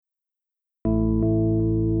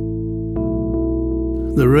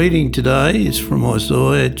The reading today is from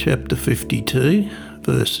Isaiah chapter 52,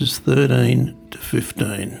 verses 13 to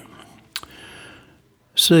 15.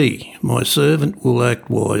 See, my servant will act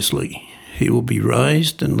wisely. He will be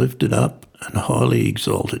raised and lifted up and highly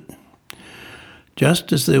exalted.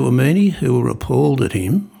 Just as there were many who were appalled at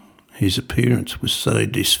him, his appearance was so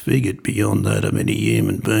disfigured beyond that of any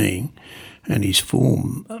human being, and his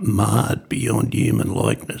form marred beyond human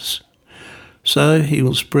likeness. So he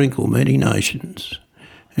will sprinkle many nations,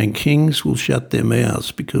 and kings will shut their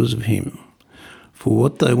mouths because of him. For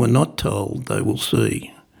what they were not told they will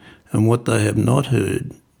see, and what they have not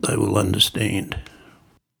heard they will understand.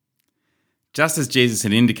 Just as Jesus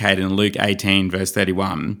had indicated in Luke 18, verse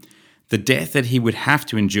 31, the death that he would have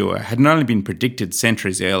to endure had not only been predicted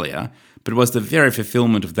centuries earlier, but was the very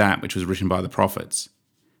fulfillment of that which was written by the prophets.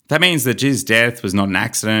 That means that Jesus' death was not an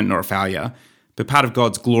accident nor a failure, but part of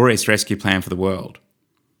God's glorious rescue plan for the world.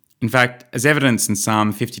 In fact, as evidenced in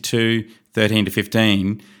Psalm 52, 13 to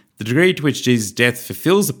 15, the degree to which Jesus' death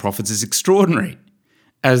fulfills the prophets is extraordinary.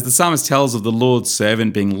 As the psalmist tells of the Lord's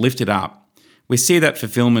servant being lifted up, we see that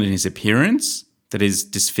fulfillment in his appearance, that is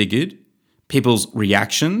disfigured, people's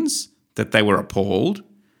reactions, that they were appalled,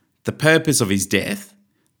 the purpose of his death,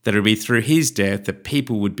 that it would be through his death that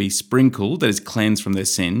people would be sprinkled, that is cleansed from their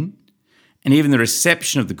sin, and even the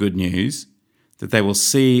reception of the good news, that they will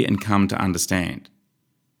see and come to understand.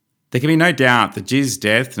 There can be no doubt that Jesus'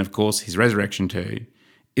 death, and of course his resurrection too,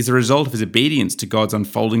 is a result of his obedience to God's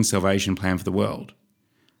unfolding salvation plan for the world.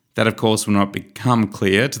 That, of course, will not become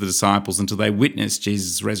clear to the disciples until they witness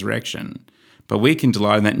Jesus' resurrection, but we can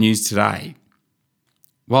delight in that news today.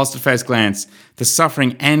 Whilst at first glance, the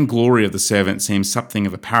suffering and glory of the servant seems something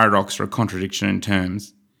of a paradox or a contradiction in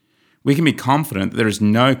terms, we can be confident that there is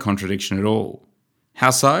no contradiction at all.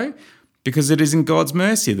 How so? Because it is in God's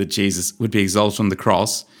mercy that Jesus would be exalted on the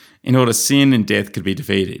cross in order sin and death could be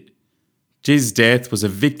defeated. Jesus' death was a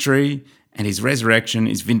victory, and his resurrection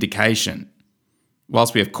is vindication.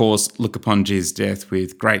 Whilst we, of course, look upon Jesus' death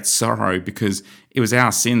with great sorrow because it was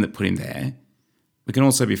our sin that put him there, we can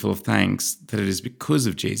also be full of thanks that it is because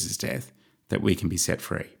of Jesus' death that we can be set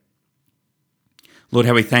free. Lord,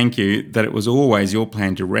 how we thank you that it was always your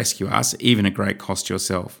plan to rescue us, even at great cost to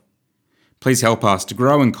yourself. Please help us to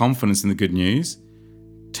grow in confidence in the good news,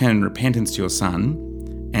 turn in repentance to your Son,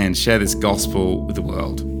 and share this gospel with the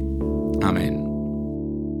world. Amen.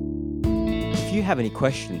 If you have any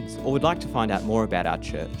questions or would like to find out more about our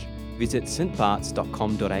church, visit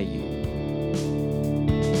stbarts.com.au.